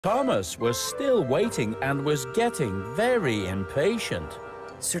Thomas was still waiting and was getting very impatient.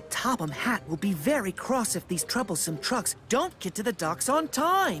 Sir Topham Hatt will be very cross if these troublesome trucks don't get to the docks on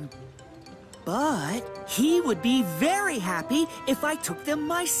time. But he would be very happy if I took them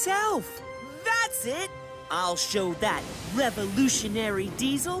myself. That's it! I'll show that revolutionary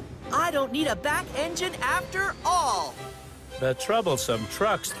diesel I don't need a back engine after all. The troublesome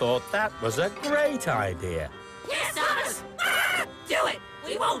trucks thought that was a great idea. Yes, Thomas! Do it!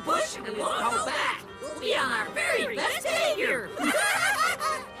 We won't push and we won't hold back. We'll be on our very best behavior.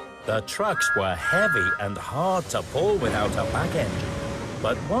 The trucks were heavy and hard to pull without a back engine.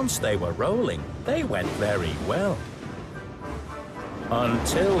 But once they were rolling, they went very well.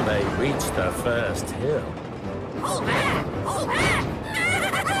 Until they reached the first hill. Hold back! Hold back!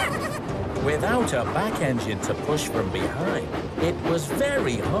 Without a back engine to push from behind, it was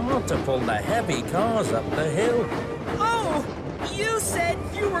very hard to pull the heavy cars up the hill. Oh! You said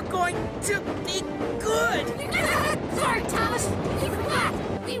you were going to be good! Sorry, Thomas. We forgot.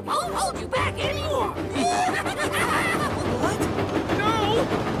 We won't hold you back anymore. What? No!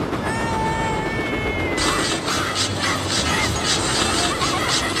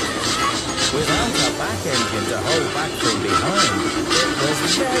 Without a back engine to hold back from behind, it was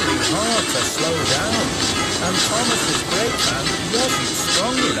very hard to slow down. And Thomas's brake van wasn't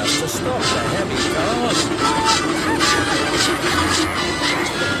strong enough to stop the heavy cars.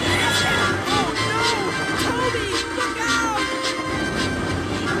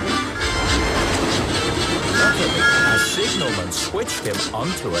 Luckily, a signalman switched him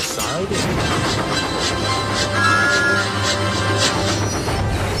onto a siding.